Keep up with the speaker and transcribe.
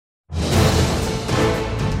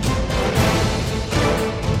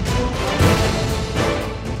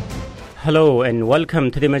Hello and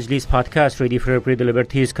welcome to the Majlis Podcast, ready for the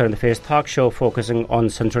Liberties current affairs talk show focusing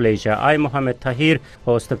on Central Asia. I'm Mohammed Tahir,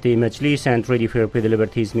 host of the Majlis and ready for the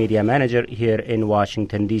Liberties media manager here in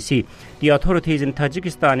Washington, D.C. The authorities in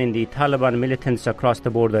Tajikistan and the Taliban militants across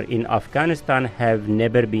the border in Afghanistan have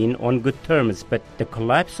never been on good terms, but the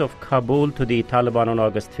collapse of Kabul to the Taliban on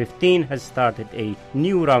August 15 has started a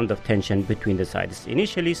new round of tension between the sides.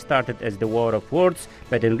 Initially started as the war of words,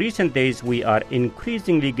 but in recent days we are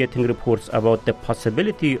increasingly getting reports about the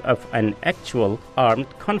possibility of an actual armed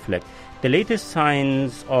conflict. The latest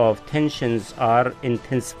signs of tensions are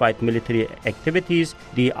intensified military activities,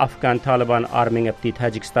 the Afghan Taliban arming up the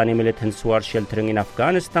Tajikistani militants who are sheltering in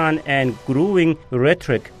Afghanistan, and growing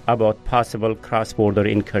rhetoric about possible cross-border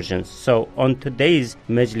incursions. So on today's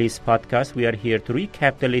Majlis Podcast, we are here to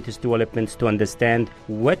recap the latest developments to understand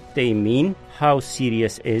what they mean, how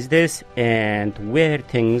serious is this, and where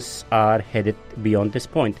things are headed beyond this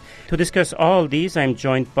point. To discuss all these, I'm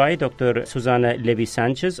joined by Dr. Susana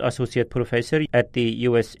Levy-Sanchez, Associate Professor at the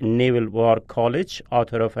U.S. Naval War College,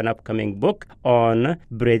 author of an upcoming book on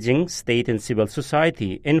bridging state and civil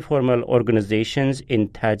society, informal organizations in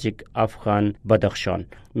Tajik-Afghan Badakhshan.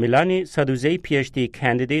 Milani Sadouzeh, PhD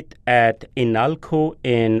candidate at INALCO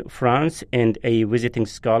in France and a visiting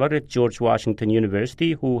scholar at George Washington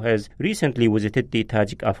University, who has recently visited the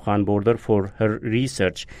Tajik-Afghan border for her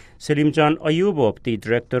research. Selimjan Ayubov, the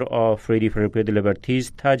director of Ready for the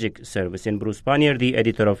Liberties Tajik service, and Bruce Panier, the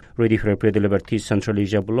editor of Ready for the Liberties Central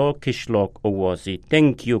Asia blog, Kishlok Owazi.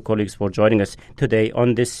 Thank you, colleagues, for joining us today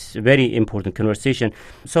on this very important conversation.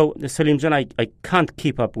 So, Selimjan, I can't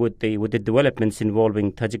keep up with the developments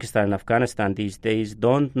involving Tajikistan and Afghanistan these days.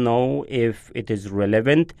 Don't know if it is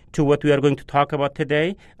relevant to what we are going to talk about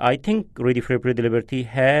today. I think Ready for the Liberty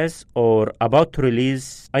has or about to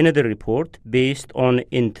release another report based on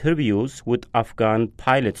interviews with Afghan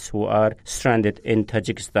pilots who are stranded in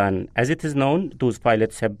Tajikistan. As it is known, those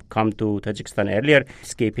pilots have come to Tajikistan earlier,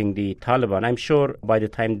 escaping the Taliban. I'm sure by the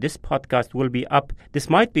time this podcast will be up, this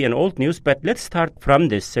might be an old news, but let's start from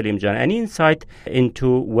this, Selimjan. Any insight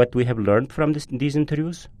into what we have learned from these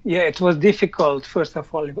interviews? Yeah, it was difficult. First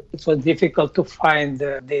of all, it was difficult to find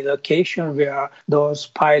the location where those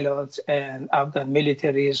pilots and Afghan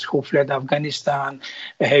militaries who fled Afghanistan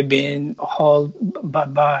have been held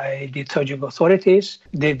by the Tajik authorities.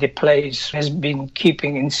 The place has been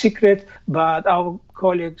keeping in secret, but our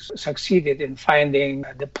colleagues succeeded in finding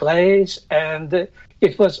the place, and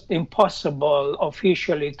it was impossible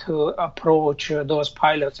officially to approach those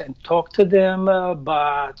pilots and talk to them,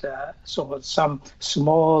 but so some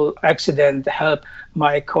small accident helped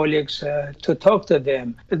my colleagues to talk to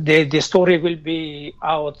them. The story will be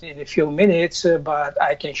out in a few minutes, but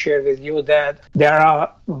I can share with you that there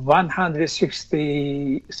are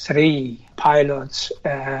 163 pilots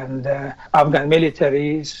and Afghan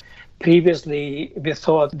militaries. Previously, we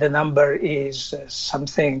thought the number is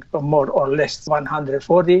something more or less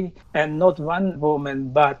 140, and not one woman,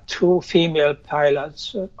 but two female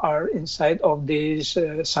pilots are inside of this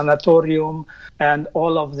sanatorium, and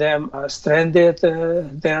all of them are stranded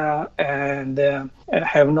there and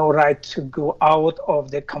have no right to go out of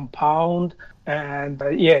the compound. And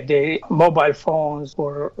the mobile phones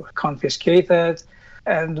were confiscated.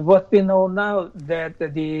 And what we know now that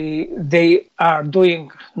they are doing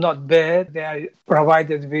not bad. They are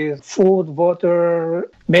provided with food, water,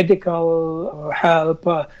 medical help,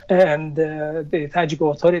 and the Tajik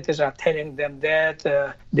authorities are telling them that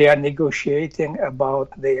they are negotiating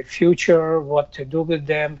about their future, what to do with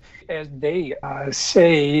them. As they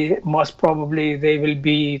say, most probably they will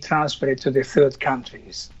be transferred to the third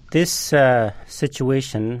countries. This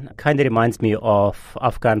situation kind of reminds me of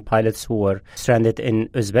Afghan pilots who were stranded in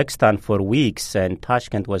Uzbekistan for weeks, and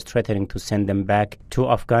Tashkent was threatening to send them back to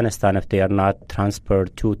Afghanistan if they are not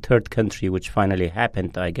transferred to third country, which finally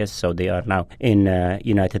happened, I guess. So they are now in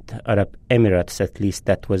United Arab Emirates. At least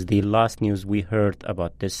that was the last news we heard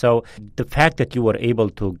about this. So the fact that you were able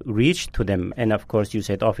to reach to them, and of course you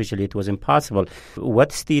said officially it was impossible.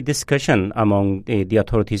 What's the discussion among the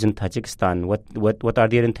authorities in Tajikistan? What are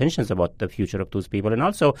their intentions about the future of those people? And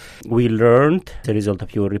also, we learned, as a result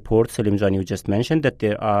of your report, Selimjan, you just mentioned that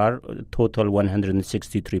there are total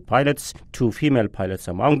 163 pilots, 2 female pilots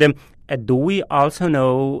among them. Do we also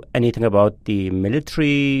know anything about the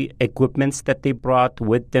military equipments that they brought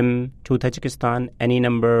with them to Tajikistan? Any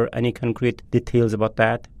number, any concrete details about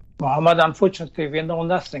that? Muhammad, unfortunately, we know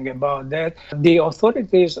nothing about that. The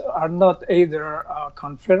authorities are not either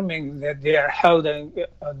confirming that they are holding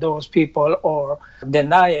those people or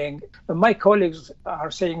denying. My colleagues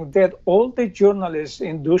are saying that all the journalists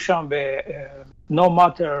in Dushanbe no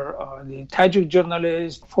matter the Tajik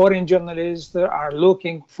journalists, foreign journalists are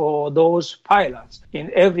looking for those pilots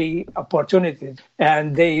in every opportunity.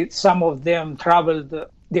 And some of them traveled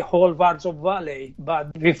the whole Varzov Valley, but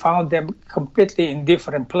we found them completely in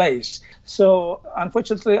different place. So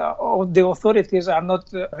unfortunately, the authorities are not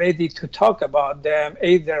ready to talk about them,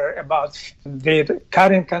 either about their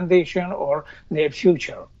current condition or their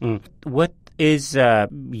future. What is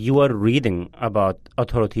your reading about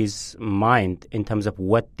authorities' mind in terms of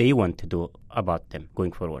what they want to do about them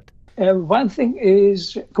going forward? One thing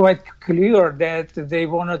is quite clear that they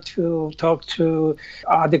wanted to talk to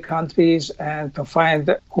other countries and to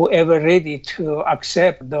find whoever ready to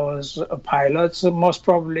accept those pilots. Most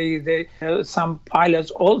probably, some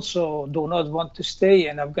pilots also do not want to stay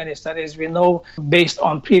in Afghanistan. As we know, based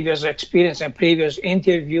on previous experience and previous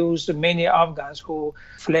interviews, many Afghans who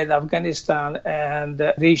fled Afghanistan and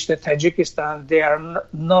reached Tajikistan, they are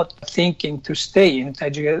not thinking to stay in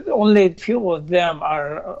Tajikistan. Only a few of them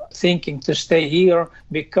are thinking to stay here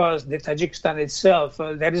because the Tajikistan itself,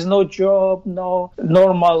 there is no job, no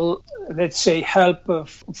normal, let's say, help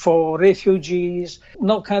for refugees,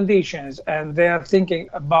 no conditions. And they are thinking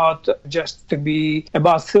about just to be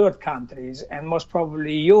about third countries and most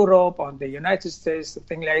probably Europe or the United States,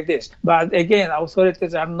 things like this. But again,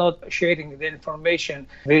 authorities are not sharing the information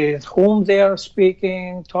with whom they are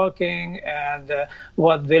speaking, talking, and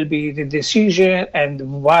what will be the decision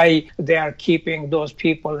and why they are keeping those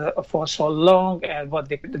people for so long and what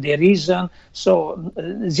the reason. So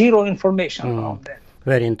zero information around that.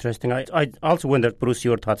 Very interesting. I also wondered, Bruce,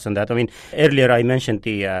 your thoughts on that. I mean, earlier I mentioned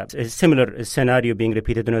the similar scenario being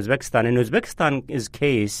repeated in Uzbekistan. In Uzbekistan's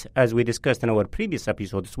case, as we discussed in our previous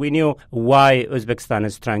episodes, we knew why Uzbekistan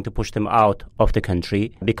is trying to push them out of the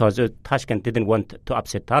country, because Tashkent didn't want to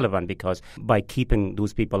upset Taliban because by keeping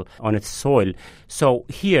those people on its soil. So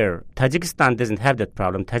here, Tajikistan doesn't have that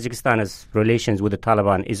problem. Tajikistan's relations with the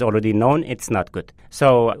Taliban is already known. It's not good.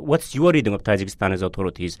 So what's your reading of Tajikistan's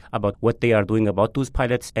authorities about what they are doing about those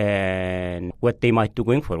pilots and what they might do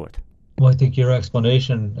going forward? Well, I think your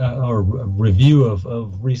explanation or review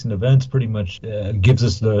of recent events pretty much gives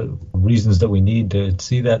us the reasons that we need to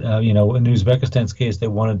see that. In Uzbekistan's case, they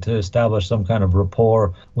wanted to establish some kind of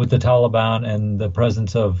rapport with the Taliban, and the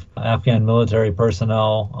presence of Afghan military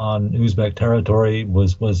personnel on Uzbek territory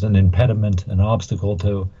was an impediment, an obstacle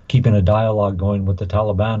to keeping a dialogue going with the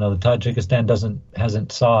Taliban. Now, the Tajikistan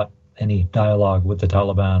hasn't sought any dialogue with the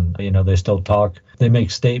Taliban. They still talk, they make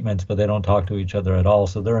statements, but they don't talk to each other at all.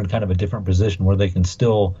 So they're in kind of a different position where they can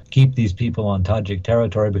still keep these people on Tajik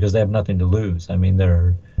territory because they have nothing to lose. I mean,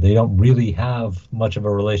 they don't really have much of a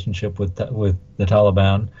relationship with the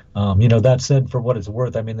Taliban. That said, for what it's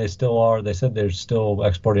worth, I mean, they said they're still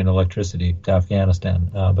exporting electricity to Afghanistan.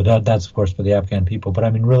 But that's, of course, for the Afghan people. But I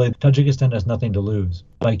mean, really, Tajikistan has nothing to lose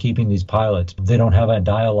by keeping these pilots. They don't have a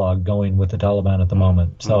dialogue going with the Taliban at the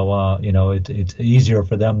moment. So, it's easier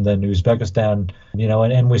for them than Uzbekistan.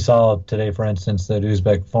 And we saw today, for instance, that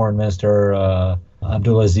Uzbek Foreign Minister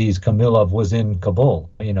Abdulaziz Kamilov was in Kabul.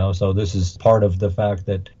 So this is part of the fact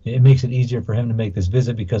that it makes it easier for him to make this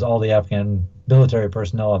visit because all the Afghan military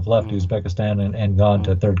personnel have left Uzbekistan and gone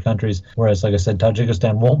to third countries. Whereas, like I said,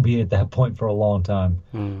 Tajikistan won't be at that point for a long time.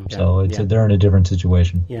 They're in a different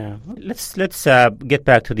situation. Yeah. Let's get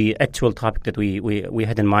back to the actual topic that we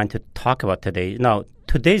had in mind to talk about today. Now,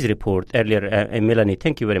 today's report earlier, Melanie,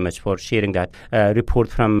 thank you very much for sharing that report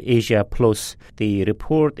from Asia Plus. The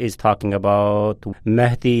report is talking about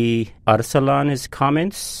Mehdi Arsalan's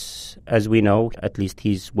comments. As we know, at least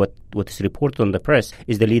he's what is reported on the press,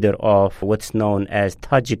 is the leader of what's known as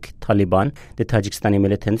Tajik Taliban, the Tajikistani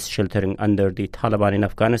militants sheltering under the Taliban in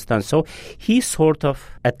Afghanistan. So he sort of,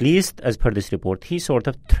 at least as per this report, he sort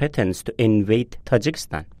of threatens to invade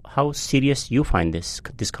Tajikistan. How serious you find this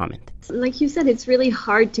comment? Like you said, it's really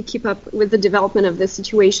hard to keep up with the development of this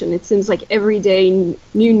situation. It seems like every day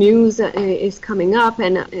new news is coming up,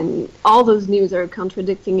 and all those news are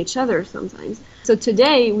contradicting each other sometimes. So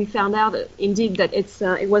today we found out indeed that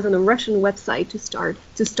it was on a Russian website to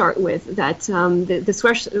start with, that this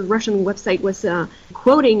Russian website was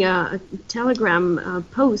quoting a Telegram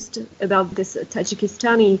post about this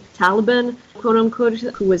Tajikistani Taliban, quote unquote,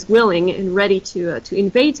 who was willing and ready to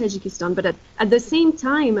invade Tajikistan. But at the same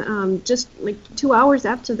time, just like 2 hours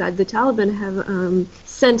after that, the Taliban have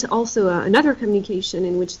sent also another communication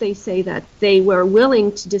in which they say that they were willing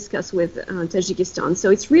to discuss with Tajikistan.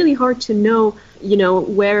 So it's really hard to know,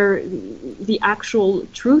 where the actual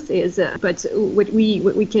truth is. But what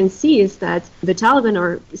we can see is that the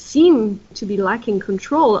Taliban seem to be lacking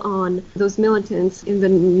control on those militants in the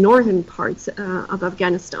northern parts of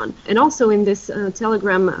Afghanistan. And also in this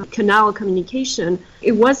Telegram canal communication,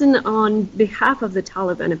 it wasn't on behalf of the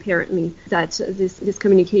Taliban, apparently, that this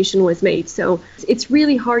communication was made. So it's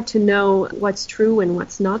really hard to know what's true and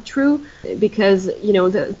what's not true, because,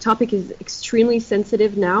 the topic is extremely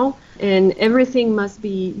sensitive now, and everything must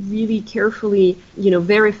be really carefully,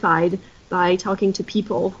 verified by talking to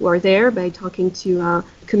people who are there, by talking to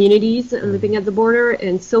communities living at the border.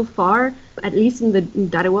 And so far, at least in the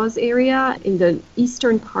Darwaz area, in the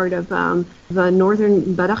eastern part of the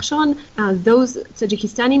northern Badakhshan, those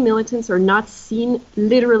Tajikistani militants are not seen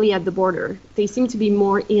literally at the border. They seem to be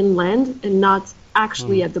more inland and not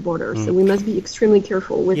actually at the border. So we must be extremely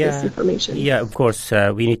careful with this information. Yeah, of course,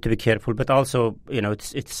 we need to be careful. But also,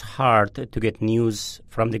 it's hard to get news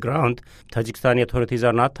from the ground. Tajikistani authorities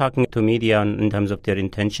are not talking to media in terms of their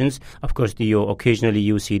intentions. Of course, occasionally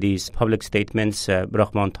you see these public statements,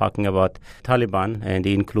 Rahman talking about Taliban and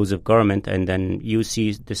the inclusive government, and then you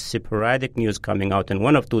see the sporadic news coming out. And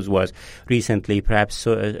one of those was recently, perhaps,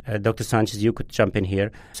 Dr. Sanchez, you could jump in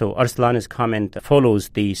here. So Arslan's comment follows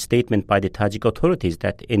the statement by the Tajik authorities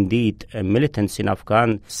that indeed militants in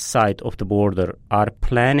Afghan side of the border are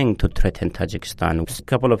planning to threaten Tajikistan. A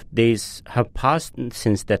couple of days have passed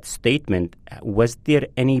since that statement. Was there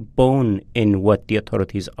any bone in what the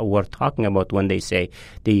authorities were talking about when they say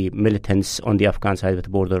the militants on the Afghan side of the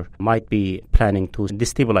border might be planning to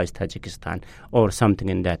destabilize Tajikistan or something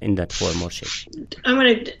in that form or shape? I'm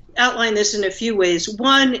going to outline this in a few ways.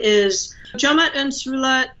 One is Jamaat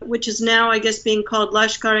Ansarullah, which is now, I guess, being called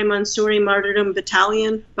Lashkar-e-Mansouri Martyrdom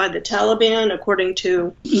Battalion by the Taliban, according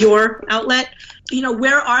to your outlet.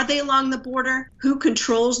 Where are they along the border? Who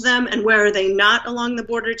controls them, and where are they not along the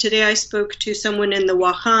border? Today I spoke to someone in the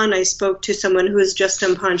Wakhan, I spoke to someone who is just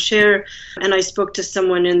in Panjshir, and I spoke to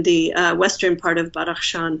someone in the western part of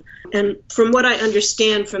Badakhshan. And from what I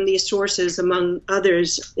understand from these sources, among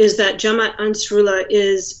others, is that Jamaat Ansarullah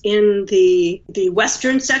is in the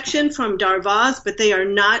western section from Darwaz, but they are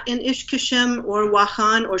not in Ishkashim or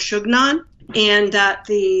Wakhan or Shugnan. And that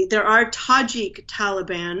there are Tajik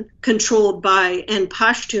Taliban controlled by and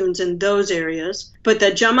Pashtuns in those areas, but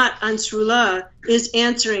that Jamaat Ansarullah is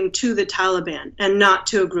answering to the Taliban and not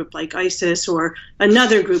to a group like ISIS or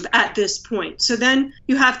another group at this point. So then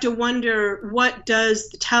you have to wonder, what does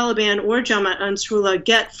the Taliban or Jamaat Ansarullah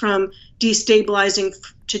get from destabilizing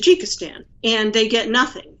Tajikistan? And they get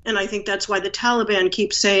nothing. And I think that's why the Taliban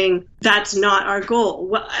keeps saying that's not our goal.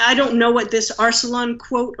 Well, I don't know what this Arslan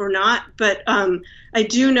quote or not, but I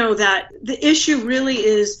do know that the issue really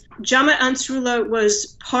is Jamaat Ansarullah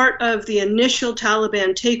was part of the initial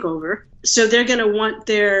Taliban takeover. So they're going to want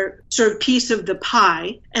their sort of piece of the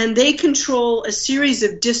pie. And they control a series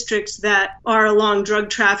of districts that are along drug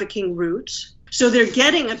trafficking routes. So they're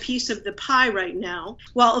getting a piece of the pie right now.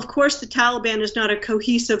 While, of course, the Taliban is not a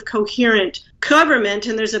cohesive, coherent government,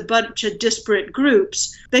 and there's a bunch of disparate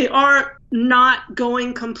groups, they are not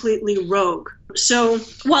going completely rogue. So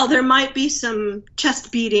while there might be some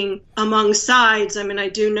chest beating among sides, I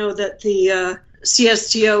do know that the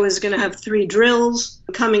CSTO is going to have 3 drills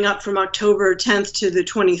coming up from October 10th to the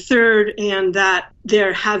 23rd, and that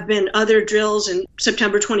there have been other drills in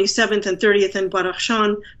September 27th and 30th in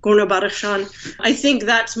Badakhshan, Gorno-Badakhshan. I think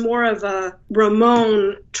that's more of a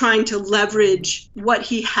Ramon trying to leverage what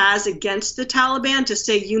he has against the Taliban to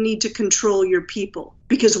say, you need to control your people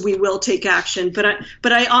because we will take action.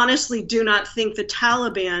 But I honestly do not think the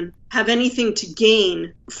Taliban have anything to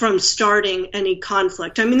gain from starting any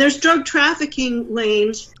conflict. There's drug trafficking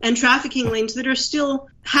lanes and trafficking lanes that are still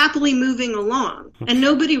happily moving along, and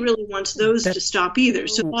nobody really wants those to stop either.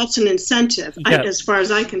 So that's an incentive, as far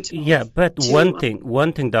as I can tell. Yeah, but one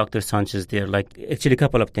thing, Dr. Sanchez, there, actually a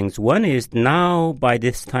couple of things. One is now by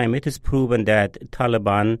this time it is proven that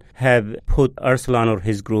Taliban have put Arslan or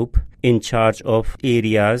his group in charge of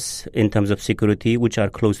areas in terms of security which are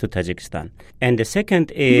close to Tajikistan. And the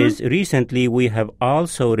second is recently we have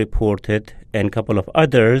also reported, and a couple of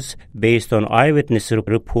others, based on eyewitness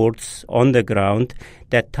reports on the ground,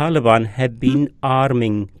 that Taliban have been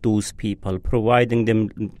arming those people, providing them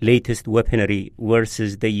latest weaponry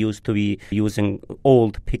versus they used to be using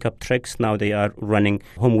old pickup trucks. Now they are running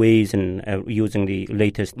Humvees and using the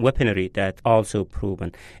latest weaponry. That's also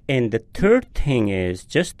proven. And the third thing is,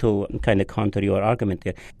 just to kind of counter your argument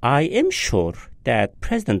there, I am sure that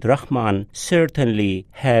President Rahman certainly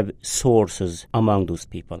have sources among those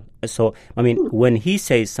people. So, I mean, when he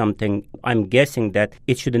says something, I'm guessing that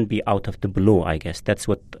it shouldn't be out of the blue, I guess. That's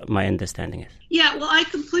what my understanding is. Yeah, well, I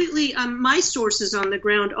completely, my sources on the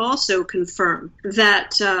ground also confirm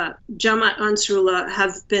that Jamaat Ansarullah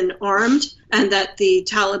have been armed and that the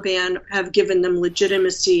Taliban have given them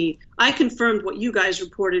legitimacy. I confirmed what you guys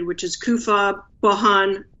reported, which is Kufa,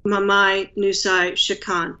 Bahan, Mamai, Nusai,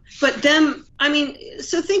 Shakan. But them, I mean,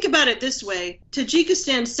 so think about it this way.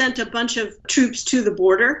 Tajikistan sent a bunch of troops to the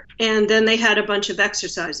border, and then they had a bunch of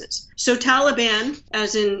exercises. So Taliban,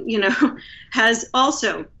 as in, has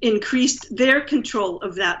also increased their control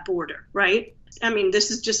of that border, right? I mean, this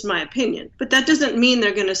is just my opinion, but that doesn't mean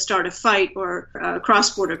they're going to start a fight or a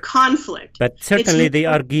cross-border conflict. But certainly they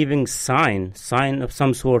are giving sign of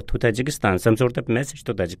some sort to Tajikistan, some sort of message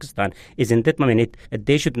to Tajikistan, isn't it? I mean,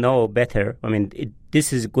 they should know better. I mean,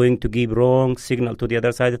 this is going to give wrong signal to the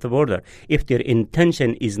other side of the border. If their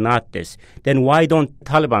intention is not this, then why don't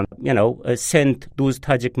Taliban, send those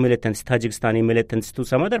Tajikistani militants to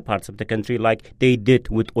some other parts of the country like they did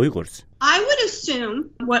with Uyghurs? I would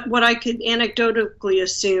assume, what I could anecdotally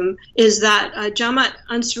assume, is that Jamaat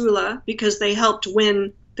Ansarullah, because they helped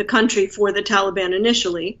win the country for the Taliban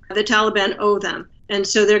initially, the Taliban owe them. And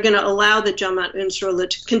so they're going to allow the Jamaat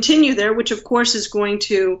Ansarullah to continue there, which of course is going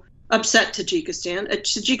to upset Tajikistan.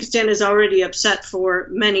 Tajikistan is already upset for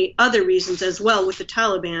many other reasons as well with the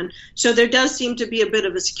Taliban. So there does seem to be a bit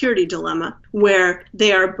of a security dilemma where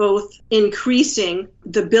they are both increasing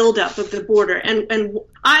the buildup of the border. And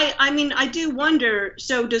I do wonder,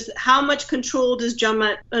 so how much control does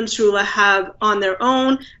Jamaat Ansarullah have on their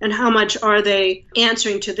own, and how much are they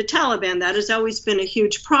answering to the Taliban? That has always been a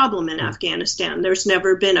huge problem in Afghanistan. There's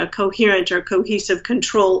never been a coherent or cohesive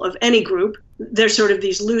control of any group. They're sort of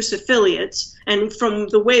these loose affiliates. And from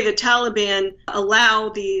the way the Taliban allow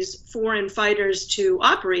these foreign fighters to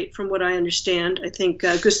operate, from what I understand, I think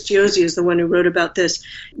Gustiosi is the one who wrote about this,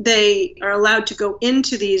 they are allowed to go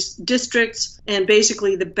into these districts, and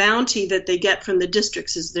basically the bounty that they get from the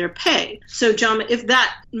districts is their pay. So if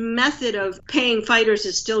that method of paying fighters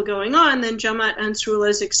is still going on, then Jamaat Ansarullah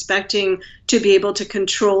is expecting to be able to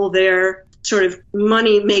control their sort of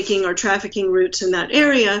money-making or trafficking routes in that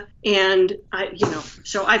area. And,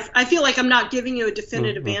 so I feel like I'm not giving you a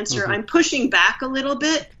definitive answer. I'm pushing back a little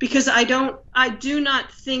bit because I do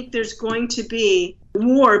not think there's going to be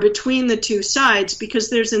war between the two sides, because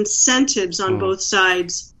there's incentives on both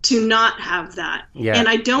sides to not have that. Yeah. And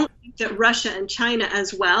I don't think that Russia and China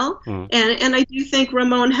as well. And I do think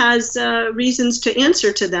Ramon has reasons to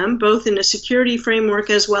answer to them, both in a security framework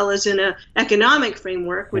as well as in an economic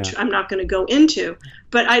framework, which I'm not going to go into.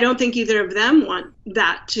 But I don't think either of them want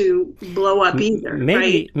that to blow up either.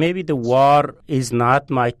 Maybe the war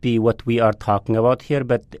might be what we are talking about here,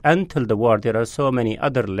 but until the war, there are so many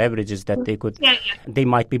other leverages that they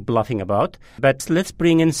might be bluffing about. But let's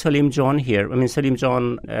bring in Salim John here. I mean, Salim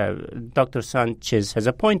John, Dr. Sanchez has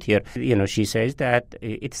a point here. She says that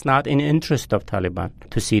it's not in interest of Taliban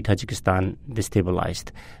to see Tajikistan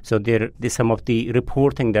destabilized. So some of the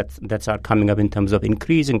reporting that's are coming up in terms of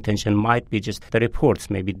increasing tension might be just the reports.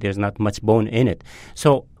 Maybe there's not much bone in it.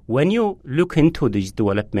 So when you look into these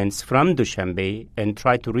developments from Dushanbe and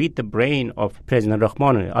try to read the brain of President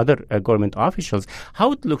Rahman and other government officials,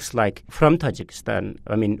 how it looks like from Tajikistan,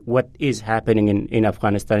 I mean, what is happening in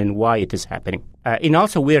Afghanistan and why it is happening. And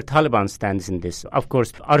also where Taliban stands in this. Of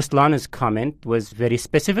course, Arslana's comment was very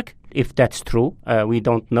specific. If that's true, we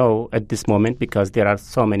don't know at this moment because there are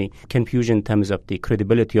so many confusion in terms of the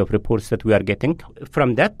credibility of reports that we are getting.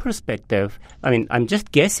 From that perspective, I mean, I'm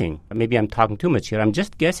just guessing, maybe I'm talking too much here, I'm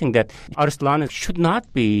just guessing that Arslana should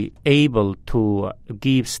not be able to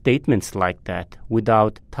give statements like that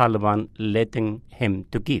without Taliban letting him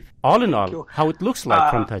to give. All in all, how it looks like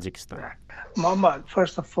from Tajikistan. Mohammed,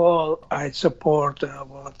 first of all, I support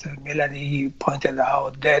what Melanie pointed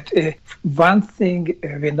out, that one thing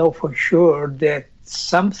we know for sure, that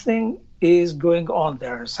something is going on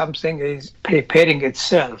there. Something is preparing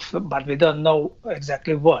itself, but we don't know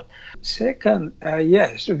exactly what. Second,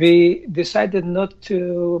 yes, we decided not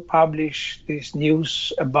to publish this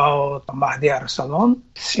news about Mahdi Arsalan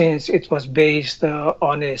since it was based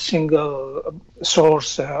on a single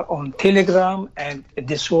source on Telegram, and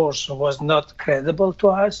the source was not credible to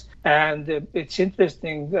us. And it's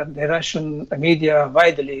interesting that the Russian media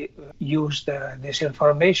widely used this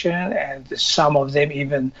information, and some of them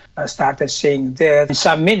even started saying that in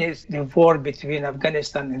some minutes the war between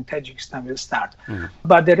Afghanistan and Tajikistan will start.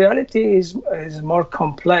 But the reality is more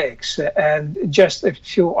complex. And just a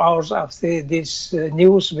few hours after this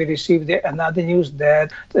news, we received another news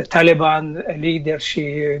that the Taliban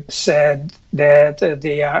leadership said that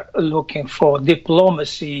they are looking for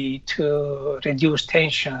diplomacy to reduce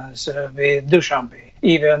tensions with Dushanbe.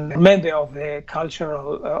 Even a member of the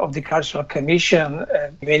Cultural Commission,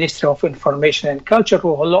 Ministry of Information and Culture,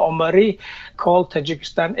 Ruhollah Omari, called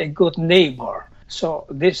Tajikistan a good neighbor. So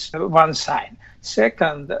this one sign.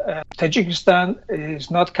 Second, Tajikistan is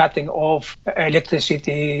not cutting off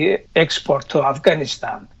electricity export to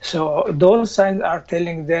Afghanistan. So those signs are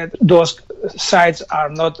telling that those sides are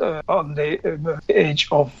not on the edge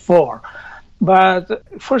of war. But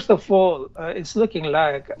first of all, it's looking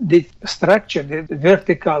like the structure, the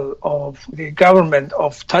vertical of the government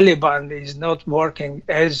of Taliban is not working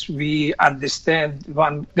as we understand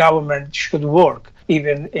one government should work,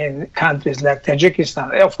 even in countries like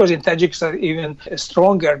Tajikistan. Of course, in Tajikistan, even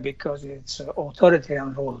stronger because it's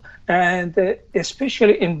authoritarian rule. And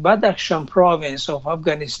especially in Badakhshan province of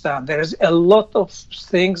Afghanistan, there is a lot of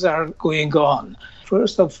things are going on.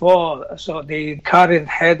 First of all, so the current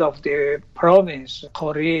head of the province,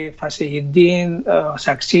 Khori Fasihuddin,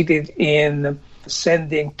 succeeded in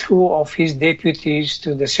sending 2 of his deputies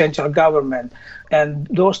to the central government. And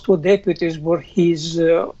those 2 deputies were his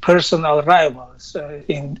personal rivals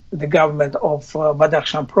in the government of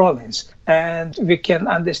Badakhshan province. And we can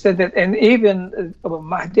understand that. And even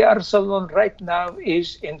Mahdi Arsalan right now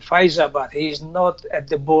is in Faizabad. He is not at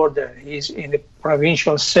the border. He is in the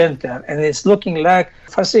provincial center. And it's looking like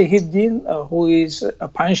Fasihuddin, who is a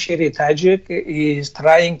Panjshiri Tajik, is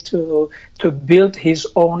trying to build his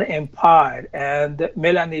own empire. And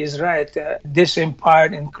Melanie is right. This empire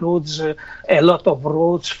includes a lot of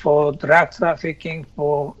routes for drug trafficking,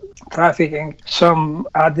 for trafficking some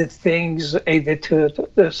other things either through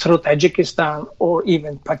Tajikistan or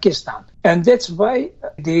even Pakistan. And that's why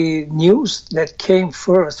the news that came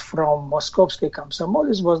first from Moskovsky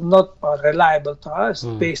Komsomolis was not reliable to us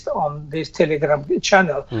based on this Telegram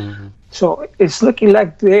channel. So it's looking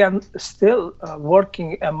like they are still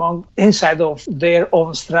working inside of their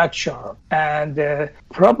own structure. And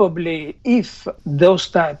probably if those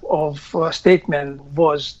type of statement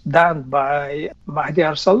was done by Mahdi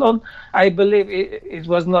Arsalan, I believe it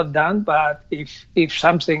was not done. But if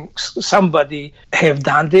somebody have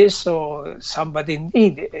done this, or somebody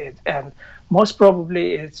needed it, and most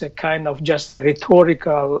probably it's a kind of just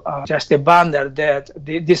rhetorical, just a banner that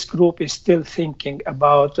this group is still thinking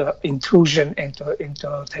about intrusion into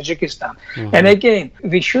Tajikistan. And again,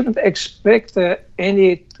 we shouldn't expect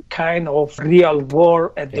any kind of real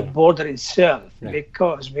war at the border itself,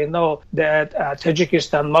 because we know that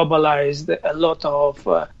Tajikistan mobilized a lot of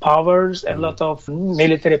powers, a lot of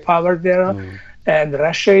military power there, and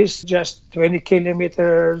Russia is just 20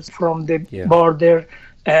 kilometers from the border.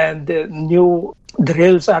 And new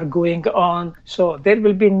drills are going on. So there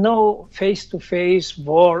will be no face-to-face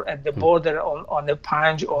war at the border on the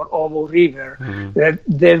Panj or Omo River.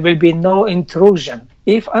 There will be no intrusion.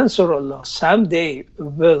 If Ansarullah someday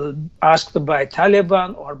will asked by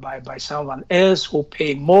Taliban or by someone else who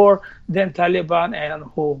pay more than Taliban and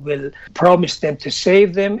who will promise them to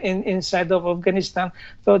save them inside of Afghanistan,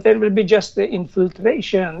 so there will be just the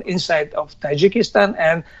infiltration inside of Tajikistan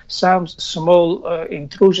and some small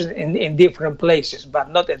intrusion in different places, but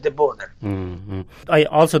not at the border. I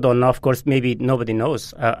also don't know, of course, maybe nobody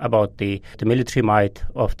knows about the military might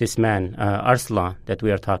of this man, Arsalan, that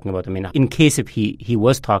we are talking about. I mean, in case if he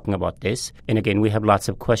was talking about this, and again, we have lots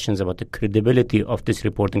of questions about the credibility of this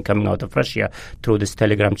reporting coming out of Russia through this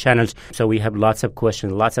Telegram channels. So we have lots of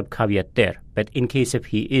questions, lots of caveat there. But in case if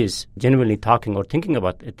he is genuinely talking or thinking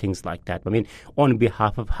about things like that, I mean, on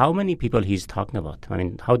behalf of how many people he's talking about? I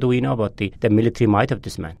mean, how do we know about the military might of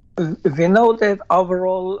this man? We know that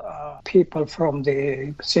overall people from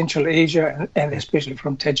the Central Asia and especially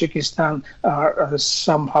from Tajikistan are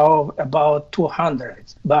somehow about 200.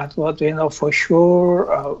 But what we know for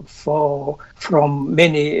sure from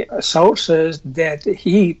many sources that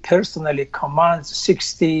he personally commands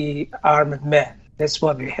 60 armed men. That's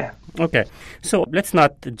what we have. Okay. So let's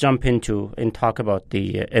not jump into and talk about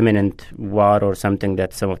the imminent war or something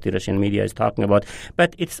that some of the Russian media is talking about.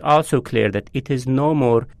 But it's also clear that it is no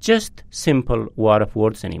more just simple war of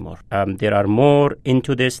words anymore. There are more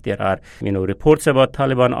into this. There are, reports about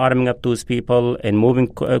Taliban arming up those people and moving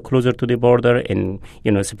closer to the border, and,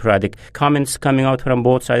 sporadic comments coming out from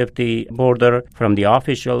both sides of the border, from the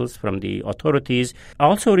officials, from the authorities.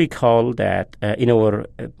 Also recall that in our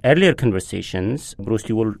earlier conversations, Bruce,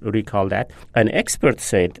 you will recall that an expert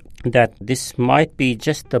said that this might be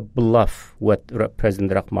just a bluff, what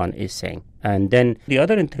President Rahman is saying. And then the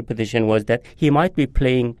other interpretation was that he might be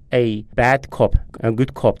playing a bad cop, a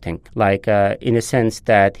good cop thing, like in a sense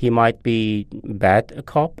that he might be bad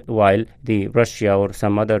cop, while the Russia or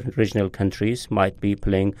some other regional countries might be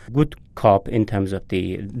playing good cop in terms of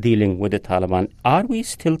the dealing with the Taliban. Are we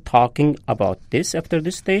still talking about this after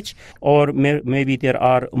this stage, or maybe there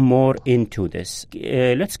are more into this?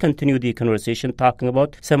 Let's continue the conversation talking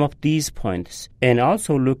about some of these points and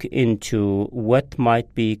also look into what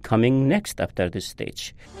might be coming next after this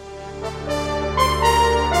stage.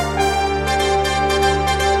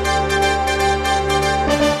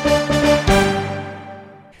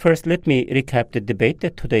 First, let me recap the debate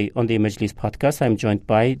that today on the Majlis Podcast. I'm joined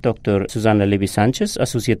by Dr. Susana Levy-Sanchez,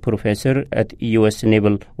 Associate Professor at U.S.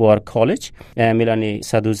 Naval War College, Melanie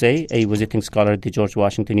Saduzey, a visiting scholar at the George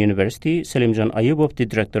Washington University, Salim John Ayubov, the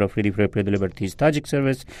Director of Radio Free April Liberties Tajik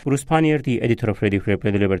Service, Bruce Panier, the Editor of Radio Free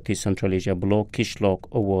April Liberties Central Asia blog, Kishlok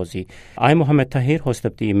Owozi. I'm Mohammed Tahir, host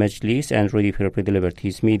of the Majlis and Radio Free April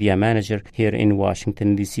Liberties Media Manager here in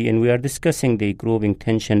Washington, D.C., and we are discussing the growing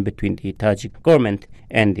tension between the Tajik government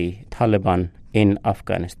and the Taliban in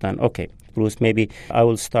Afghanistan. Okay, Bruce, maybe I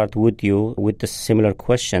will start with you with the similar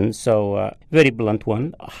question. So, very blunt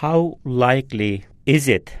one. How likely is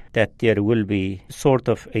it that there will be sort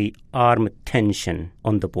of a armed tension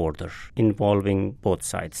on the border involving both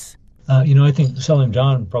sides? I think Salim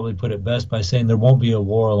John probably put it best by saying there won't be a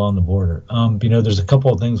war along the border. There's a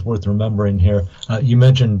couple of things worth remembering here. You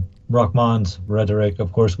mentioned Rahman's rhetoric,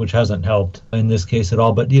 of course, which hasn't helped in this case at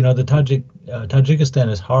all. But, the Tajikistan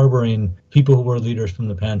is harboring people who were leaders from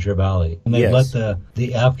the Panjshir Valley. And they let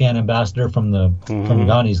the Afghan ambassador from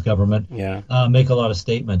Ghani's government make a lot of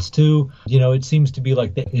statements, too. It seems to be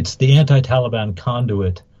like it's the anti-Taliban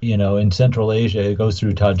conduit. In Central Asia, it goes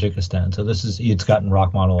through Tajikistan. So it's gotten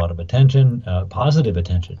Rahman a lot of attention, positive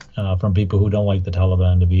attention from people who don't like the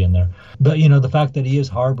Taliban to be in there. But, the fact that he is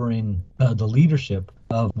harboring the leadership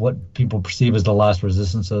of what people perceive as the last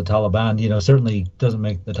resistance of the Taliban, certainly doesn't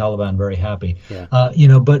make the Taliban very happy. Yeah.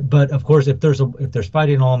 But of course, if there's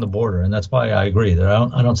fighting along the border, and that's why I agree that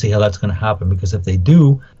I don't see how that's going to happen, because if they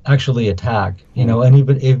do actually attack, and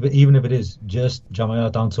even if it is just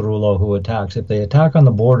Jamaat Ansarullah who attacks, if they attack on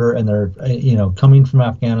the border and they're coming from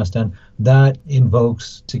Afghanistan, that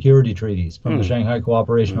invokes security treaties from the Shanghai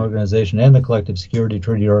Cooperation Organization and the Collective Security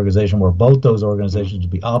Treaty Organization, where both those organizations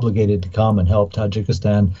would be obligated to come and help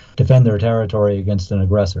Tajikistan defend their territory against an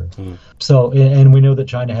aggressor. So, and we know that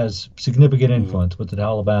China has significant influence with the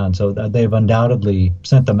Taliban, so they've undoubtedly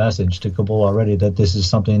sent the message to Kabul already that this is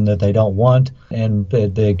something that they don't want, and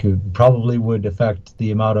that they probably would affect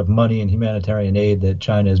the amount of money and humanitarian aid that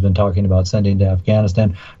China has been talking about sending to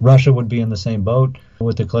Afghanistan. Russia would be in the same boat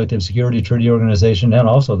with the Collective Security Treaty Organization and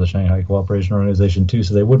also the Shanghai Cooperation Organization too,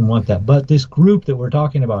 so they wouldn't want that. But this group that we're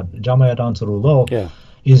talking about, Jamaat Ansarullah,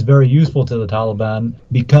 is very useful to the Taliban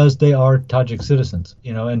because they are Tajik citizens,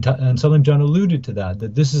 and Salim John alluded to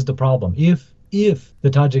that this is the problem. If the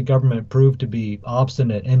Tajik government proved to be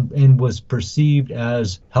obstinate and was perceived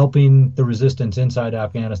as helping the resistance inside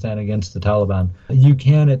Afghanistan against the Taliban,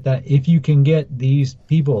 if you can get these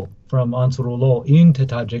people from Ansarullah into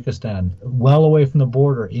Tajikistan, well away from the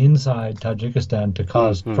border, inside Tajikistan, to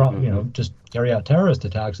cause, just carry out terrorist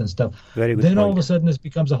attacks and stuff, then all of a sudden this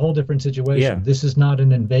becomes a whole different situation. Yeah. This is not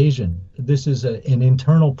an invasion. This is an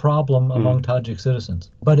internal problem among Tajik citizens.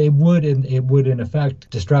 But it would in effect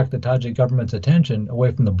distract the Tajik government's attention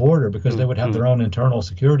away from the border, because they would have their own internal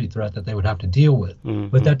security threat that they would have to deal with.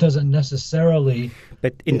 But that doesn't necessarily,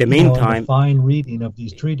 but in the meantime, in the fine reading of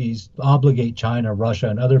these treaties, obligate China, Russia,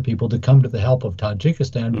 and other people to come to the help of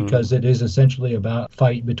Tajikistan, because it is essentially about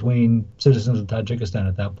fight between citizens of Tajikistan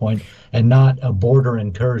at that point, and not a border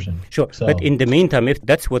incursion. Sure, but in the meantime, if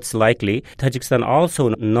that's what's likely, Tajikistan also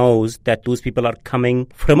knows that those people are coming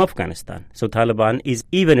from Afghanistan. So Taliban is,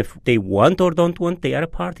 even if they want or don't want, they are a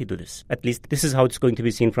party to this. At least this is how it's going to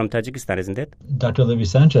be seen from Tajikistan, isn't it? Dr.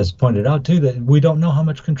 Levy-Sanchez pointed out, too, that we don't know how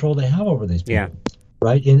much control they have over these people. Yeah.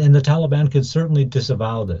 Right? And the Taliban could certainly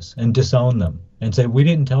disavow this and disown them and say, we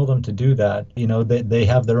didn't tell them to do that. They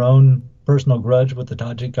have their own personal grudge with the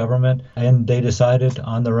Tajik government, and they decided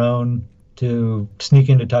on their own to sneak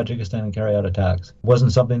into Tajikistan and carry out attacks. It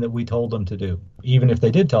wasn't something that we told them to do. Even if they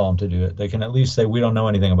did tell them to do it, they can at least say, we don't know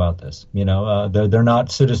anything about this. They're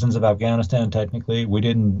not citizens of Afghanistan, technically. We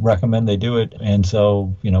didn't recommend they do it. And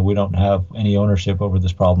so, we don't have any ownership over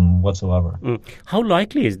this problem whatsoever. How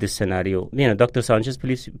likely is this scenario? Dr. Sanchez,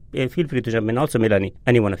 please feel free to jump in. Also, Melanie,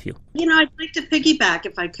 any one of you. I'd like to piggyback,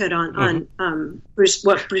 if I could, on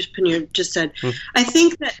what Bruce Pannier just said. I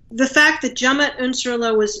think that the fact that Jamaat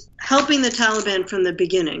Ansarullah was helping the Taliban from the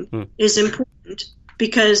beginning is important,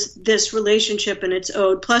 because this relationship, and it's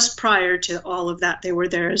owed, plus prior to all of that, they were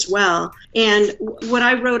there as well. And what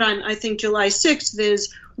I wrote on, I think, July 6th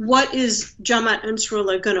is, what is Jamaat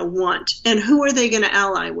Ansarullah going to want, and who are they going to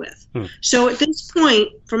ally with? So at this point,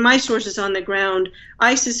 from my sources on the ground,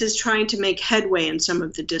 ISIS is trying to make headway in some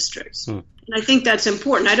of the districts. And I think that's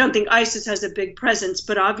important. I don't think ISIS has a big presence,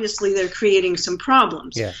 but obviously they're creating some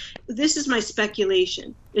problems. Yeah. This is my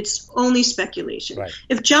speculation. It's only speculation. Right.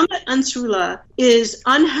 If Jamaat Ansarullah is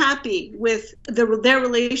unhappy with their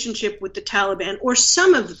relationship with the Taliban, or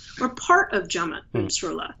part of Jamaat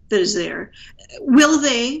Ansarullah that is there, will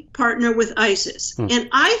they partner with ISIS? And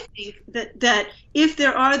I think that if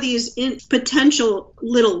there are these potential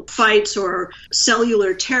little fights or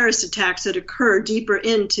cellular terrorist attacks that occur deeper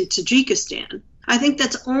into Tajikistan, I think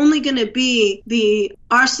that's only going to be the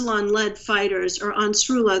Arsalan-led fighters or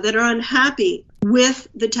Ansarullah that are unhappy with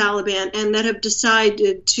the Taliban and that have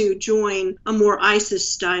decided to join a more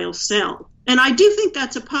ISIS-style cell. And I do think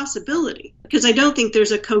that's a possibility, because I don't think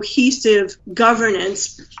there's a cohesive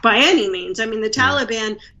governance by any means. I mean, the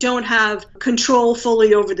Taliban don't have control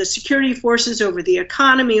fully over the security forces, over the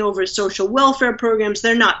economy, over social welfare programs.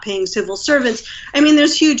 They're not paying civil servants. I mean,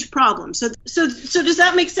 there's huge problems. So does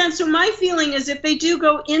that make sense? So my feeling is, if they do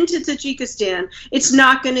go into Tajikistan, it's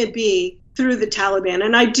not going to be through the Taliban.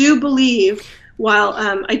 And I do believe, while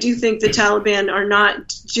I do think the Taliban are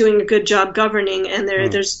not doing a good job governing, and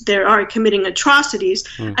they are committing atrocities,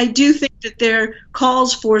 I do think that their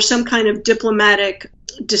calls for some kind of diplomatic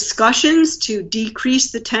discussions to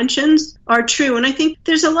decrease the tensions are true. And I think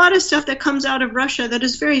there's a lot of stuff that comes out of Russia that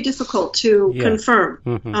is very difficult to confirm.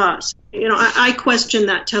 I question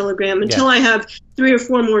that telegram. Until I have 3 or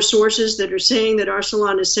 4 more sources that are saying that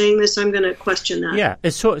Arsalan is saying this, I'm going to question that. Yeah,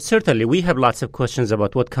 so certainly we have lots of questions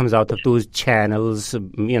about what comes out of those channels,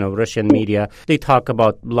 Russian media. They talk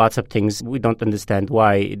about lots of things. We don't understand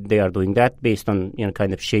why they are doing that based on,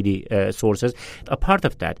 kind of shady sources. A part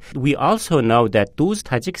of that, we also know that those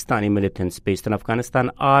Tajikistani militants based in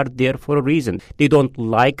Afghanistan are there for a reason. They don't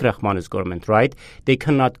like Rahman's government, right? They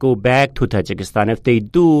cannot go back to Tajikistan. If they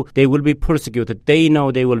do, they will be persecuted. They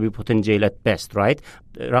know they will be put in jail at best, right?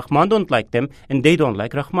 Rahman don't like them, and they don't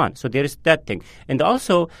like Rahman. So there is that thing. And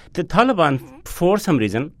also, the Taliban, for some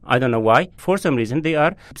reason, I don't know why, for some reason, they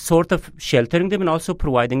are sort of sheltering them and also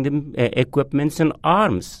providing them equipments and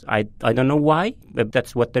arms. I don't know why, but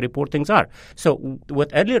that's what the reportings are. So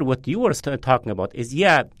what you were talking about is,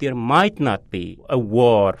 there might not be a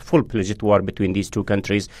war, full-fledged war between these two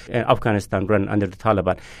countries, Afghanistan run under the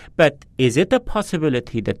Taliban. But is it a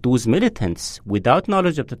possibility that those militants, without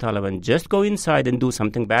knowledge of the Taliban, just go inside and do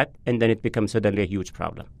something bad, and then it becomes suddenly a huge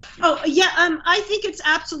problem? I think it's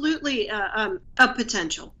absolutely a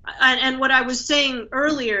potential. And what I was saying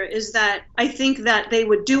earlier is that I think that they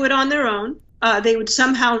would do it on their own. They would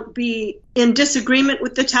somehow be in disagreement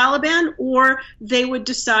with the Taliban, or they would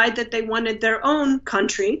decide that they wanted their own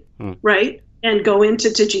country, right, and go into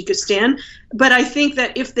Tajikistan. But I think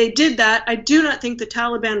that if they did that, I do not think the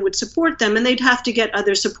Taliban would support them, and they'd have to get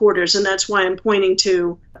other supporters. And that's why I'm pointing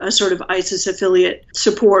to a sort of ISIS affiliate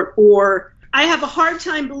support. Or I have a hard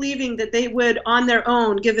time believing that they would, on their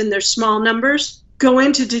own, given their small numbers, go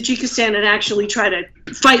into Tajikistan and actually try to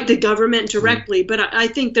fight the government directly. But I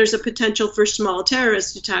think there's a potential for small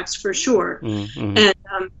terrorist attacks for sure. And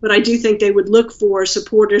but I do think they would look for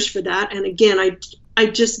supporters for that. And again, I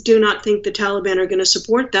just do not think the Taliban are going to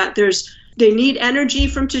support that. They need energy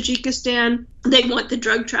from Tajikistan. They want the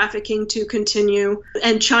drug trafficking to continue.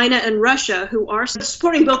 And China and Russia, who are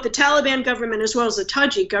supporting both the Taliban government as well as the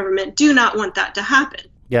Tajik government, do not want that to happen.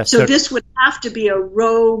 Yes, so this would have to be a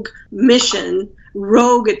rogue mission,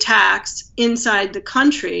 rogue attacks inside the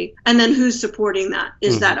country. And then who's supporting that?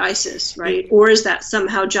 Is that ISIS, right? Or is that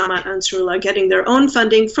somehow Jamaat Ansarullah getting their own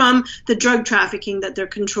funding from the drug trafficking that they're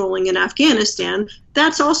controlling in Afghanistan?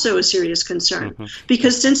 that's also a serious concern.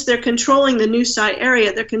 Because since they're controlling the Nusai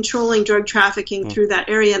area, they're controlling drug trafficking through that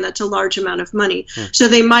area, and that's a large amount of money. So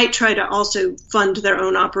they might try to also fund their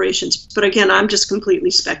own operations. But again, I'm just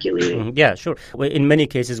completely speculating. Yeah, sure. In many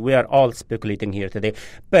cases, we are all speculating here today.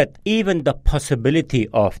 But even the possibility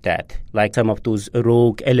of that, like some of those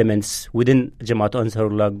rogue elements within Jamaat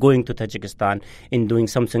Ansarullah going to Tajikistan and doing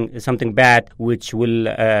something bad, which will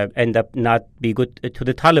end up not be good to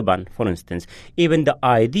the Taliban, for instance. Even the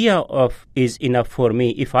idea of is enough for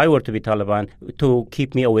me, if I were to be Taliban, to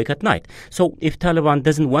keep me awake at night. So if Taliban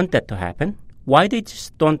doesn't want that to happen, why they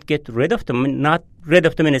just don't get rid of them? Not rid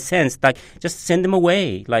of them in a sense, like just send them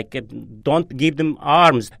away. Like don't give them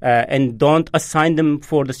arms and don't assign them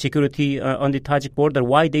for the security on the Tajik border.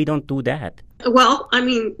 Why they don't do that? Well, I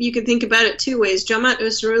mean, you can think about it two ways. Jamaat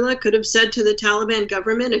Ansarullah could have said to the Taliban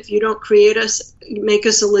government, if you don't make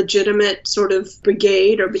us a legitimate sort of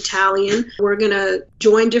brigade or battalion, we're going to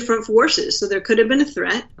join different forces. So there could have been a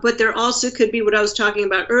threat. But there also could be what I was talking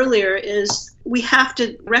about earlier is we have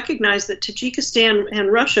to recognize that Tajikistan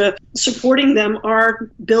and Russia supporting them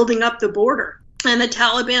are building up the border. And the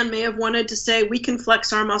Taliban may have wanted to say, we can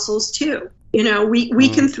flex our muscles too. You know, we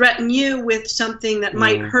can threaten you with something that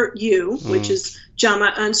might hurt you, which is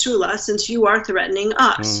Jamaat Ansarullah, since you are threatening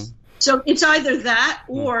us. So it's either that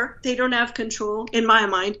or they don't have control, in my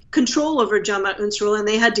mind, control over Jamaat Ansarullah, and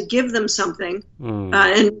they had to give them something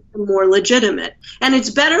and more legitimate. And it's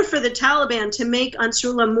better for the Taliban to make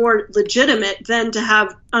Ansarullah more legitimate than to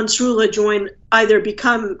have Ansarullah either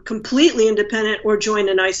become completely independent or join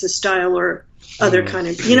an ISIS style or other kind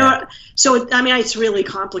of, so I mean, it's really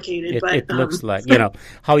complicated. But it looks like,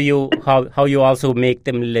 how you also make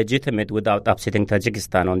them legitimate without upsetting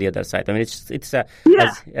Tajikistan on the other side. I mean,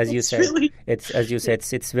 as you said,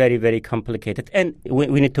 it's very, very complicated. And we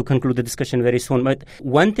need to conclude the discussion very soon. But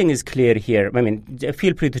one thing is clear here. I mean,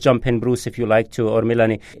 feel free to jump in, Bruce, if you like to, or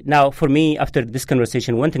Melanie. Now, for me, after this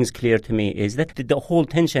conversation, one thing is clear to me is that the whole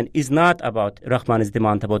tension is not about Rahman's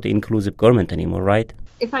demand about the inclusive government anymore, right?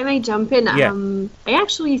 If I may jump in, I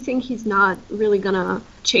actually think he's not really going to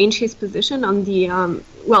change his position on the,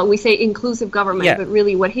 we say inclusive government, but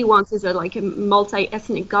really what he wants is a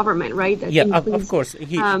multi-ethnic government, right? That includes, of course.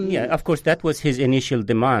 Of course, that was his initial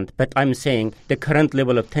demand. But I'm saying the current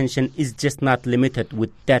level of tension is just not limited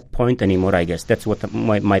with that point anymore, I guess. That's what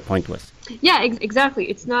my point was. Yeah, exactly.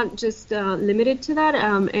 It's not just limited to that.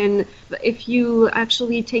 And if you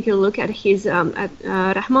actually take a look at his at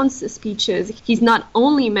Rahman's speeches, he's not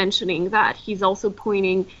only mentioning that, he's also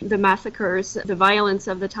pointing the massacres, the violence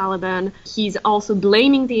of the Taliban. He's also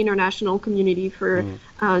blaming the international community for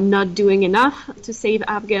not doing enough to save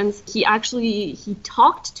Afghans. He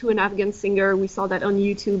talked to an Afghan singer. We saw that on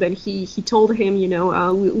YouTube, and he told him,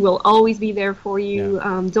 we'll always be there for you.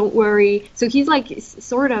 Don't worry. So he's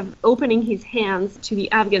sort of opening his hands to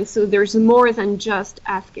the Afghans. So there's more than just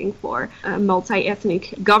asking for a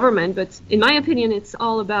multi-ethnic government. But in my opinion, it's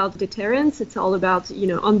all about deterrence. It's all about,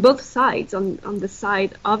 on both sides, on the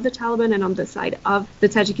side of the Taliban and on the side of the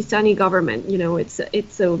Tajikistani government.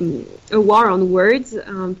 It's a war on words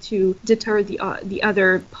to deter the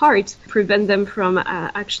other part, prevent them from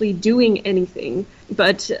actually doing anything.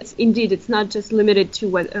 But indeed, it's not just limited to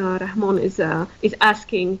what Rahman is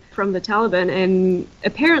asking from the Taliban. And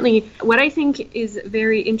apparently, what I think is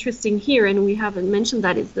very interesting here, and we haven't mentioned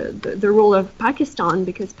that, is the role of Pakistan,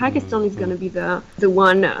 because Pakistan is going to be the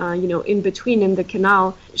one, in between in the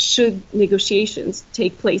canal should negotiations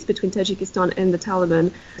take place between Tajikistan and the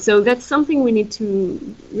Taliban. So that's something we need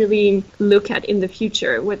to really look at in the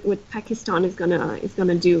future, what Pakistan is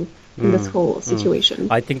gonna do in this whole situation.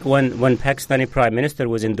 I think when Pakistani Prime Minister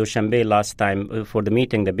was in Dushanbe last time for the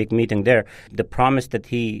meeting, the big meeting there, the promise that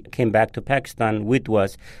he came back to Pakistan with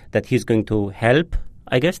was that he's going to help,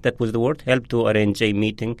 I guess that was the word, help to arrange a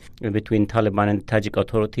meeting between Taliban and Tajik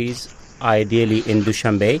authorities, ideally in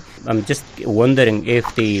Dushanbe. I'm just wondering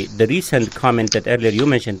if the recent comment that earlier you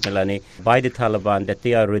mentioned, Melanie, by the Taliban that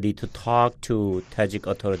they are ready to talk to Tajik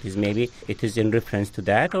authorities, maybe it is in reference to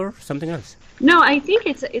that or something else? No, I think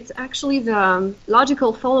it's actually the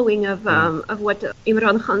logical following of what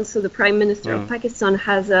Imran Khan, so the Prime Minister of Pakistan,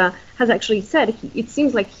 has actually said. It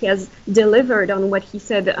seems like he has delivered on what he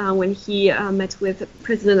said when he met with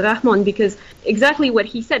President Rahman, because exactly what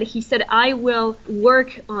he said, I will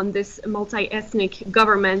work on this multi-ethnic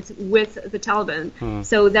government with the Taliban.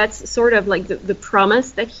 So that's sort of like the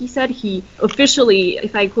promise that he said. He officially,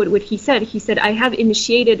 if I quote what he said, I have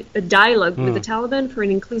initiated a dialogue with the Taliban for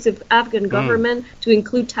an inclusive Afghan government to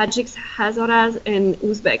include Tajiks, Hazaras, and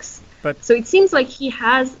Uzbeks. So it seems like he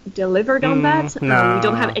has delivered on that. We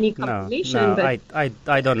don't have any confirmation. But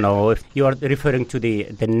I don't know if you are referring to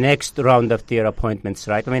the next round of their appointments,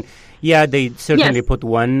 right? I mean, yeah, they certainly put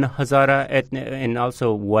one Hazara and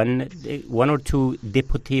also one or two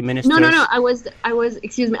deputy ministers. No. I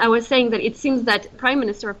was saying that it seems that Prime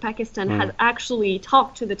Minister of Pakistan has actually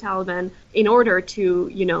talked to the Taliban in order to,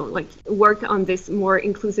 work on this more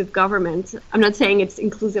inclusive government. I'm not saying it's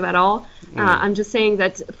inclusive at all. I'm just saying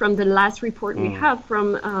that from the last report we have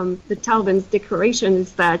from the Taliban's declaration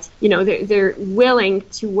is that, they're willing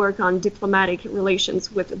to work on diplomatic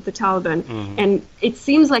relations with the Taliban. And it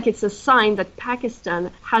seems like it's a sign that Pakistan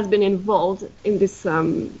has been involved in this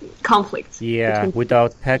conflict. Yeah,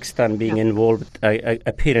 without Pakistan being involved,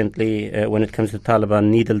 apparently, when it comes to Taliban,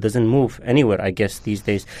 needle doesn't move anywhere, I guess, these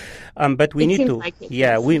days. But we need to,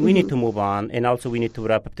 we need to move on, and also we need to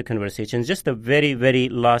wrap up the conversation. Just a very, very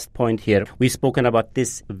last point here. We've spoken about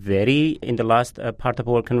this in the last part of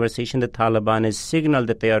our conversation. The Taliban has signaled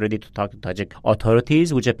that they are ready to talk to Tajik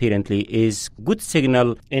authorities, which apparently is good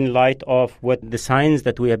signal in light of what the signs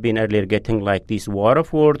that we have been earlier getting, like these war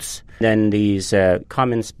of words, then these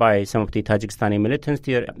comments by some of the Tajikistani militants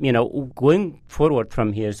here. Going forward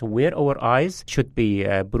from here, so where our eyes should be,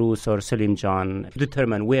 Bruce or Salim John,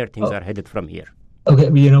 determine where things are headed from here. Okay,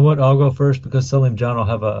 but you know what? I'll go first because Salim John will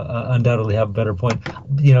have undoubtedly have a better point.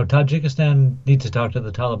 Tajikistan needs to talk to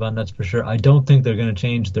the Taliban, that's for sure. I don't think they're going to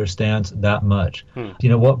change their stance that much. You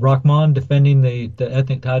know what? Rahman defending the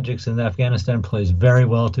ethnic Tajiks in Afghanistan plays very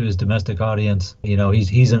well to his domestic audience.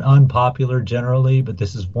 He's an unpopular generally, but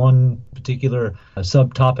this is one particular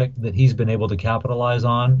subtopic that he's been able to capitalize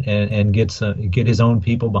on and get his own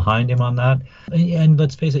people behind him on that. And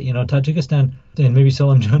let's face it, Tajikistan, and maybe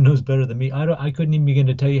Salim John knows better than me. I couldn't even begin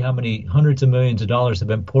to tell you how many hundreds of millions of dollars have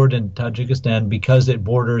been poured into Tajikistan because it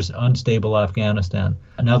borders unstable Afghanistan.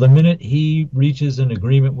 Now, the minute he reaches an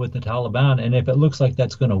agreement with the Taliban, and if it looks like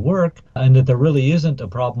that's going to work, and that there really isn't a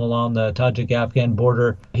problem along the Tajik-Afghan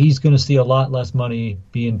border, he's going to see a lot less money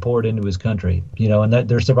being poured into his country, and that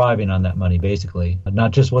they're surviving on that money, basically.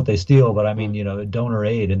 Not just what they steal, but I mean, donor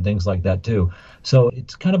aid and things like that, too. So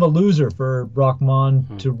it's kind of a loser for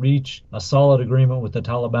Rahman to reach a solid agreement with the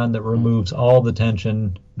Taliban that removes all the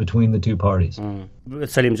tension between the two parties.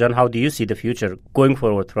 Salim John, how do you see the future going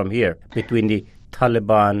forward from here between the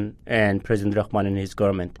Taliban and President Rahman and his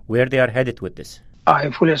government, where they are headed with this? I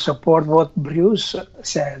fully support what Bruce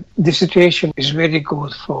said. The situation is very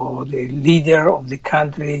good for the leader of the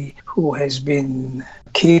country who has been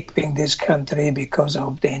keeping this country because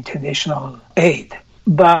of the international aid.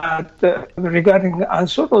 But regarding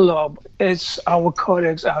Ansarullah, as our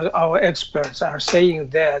colleagues, our experts are saying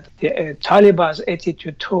that the Taliban's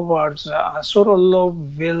attitude towards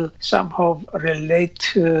Ansarullah will somehow relate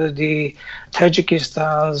to the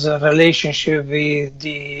Tajikistan's relationship with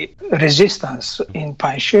the resistance in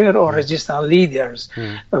Panjshir or resistance leaders.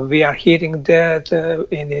 We are hearing that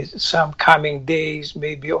in some coming days,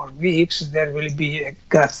 maybe or weeks, there will be a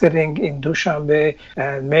gathering in Dushanbe,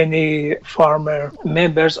 and many former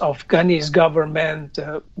members of Ghani's government,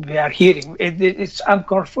 we are hearing. It's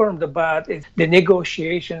unconfirmed, but the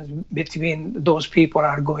negotiations between those people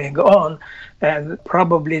are going on, and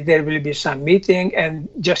probably there will be some meeting. And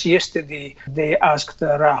just yesterday, they asked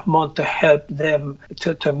Rahman to help them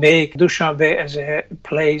to make Dushanbe as a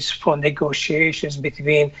place for negotiations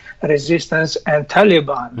between resistance and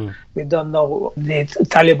Taliban. We don't know the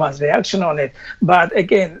Taliban's reaction on it. But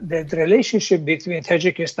again, the relationship between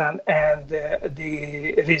Tajikistan and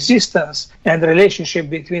the resistance and the relationship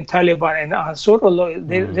between Taliban and Ansarullah,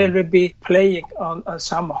 they will be playing on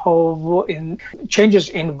somehow in changes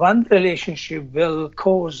in one relationship will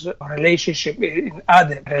cause a relationship in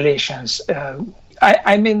other relations.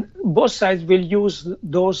 I mean, both sides will use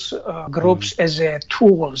those groups as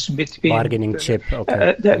tools between bargaining chip,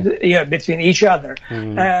 between each other.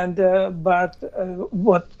 And but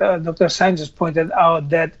what Dr. Sain just pointed out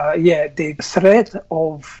that the threat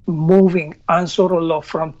of moving Ansarullah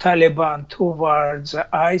from Taliban towards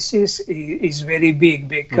ISIS is very big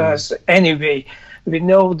because anyway. We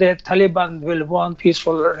know that Taliban will want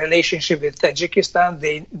peaceful relationship with Tajikistan.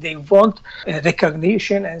 They want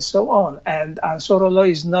recognition and so on. And Ansarullah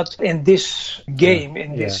is not in this game,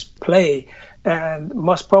 in this play. And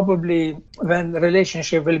most probably when the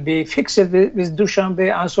relationship will be fixed with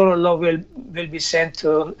Dushanbe, Ansarullah will be sent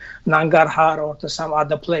to Nangarhar or to some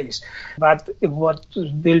other place. But what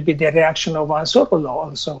will be the reaction of Ansarullah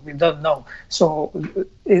also, we don't know. So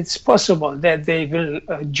it's possible that they will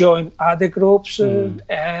join other groups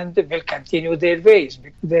and will continue their ways.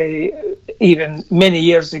 They, even many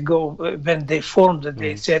years ago, when they formed,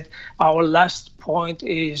 they said our last point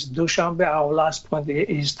is Dushanbe. Our last point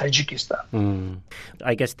is Tajikistan.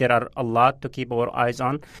 I guess there are a lot to keep our eyes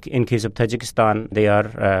on. In case of Tajikistan, they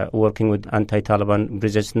are working with anti-Taliban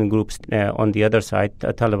resistance groups. On the other side,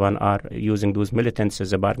 Taliban are using those militants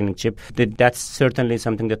as a bargaining chip. That's certainly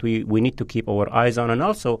something that we need to keep our eyes on. And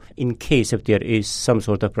also, in case if there is some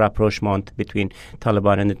sort of rapprochement between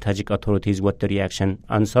Taliban and the Tajik authorities, what the reaction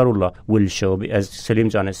Ansarullah will show, as Salim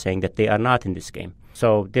Jan is saying, that they are not in this game.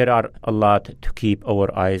 So there are a lot to keep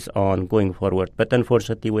our eyes on going forward. But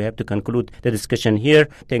unfortunately, we have to conclude the discussion here.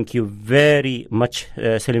 Thank you very much,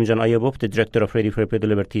 Salim Jan Ayubov, the Director of Radio Free People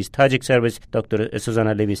Liberties Tajik Service, Dr.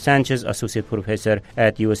 Susana Levy Sanchez, Associate Professor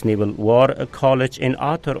at U.S. Naval War College and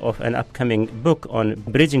author of an upcoming book on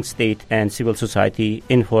bridging state and civil society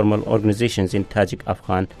informal organizations in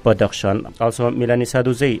Tajik-Afghan Badakhshan. Also, Milani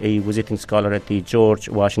Saduzey, a visiting scholar at the George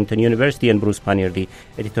Washington University, and Bruce Panier, the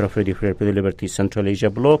editor of Radio Free People Liberties Central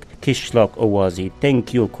Asia blog, Kishlok Owazi.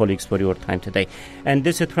 Thank you, colleagues, for your time today. And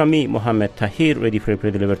this is from me, Mohammed Tahir, Radio Free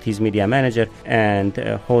People Liberties Media Manager and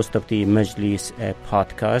host of the Majlis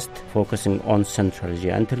Podcast, focusing on Central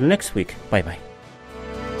Asia. Until next week, bye-bye.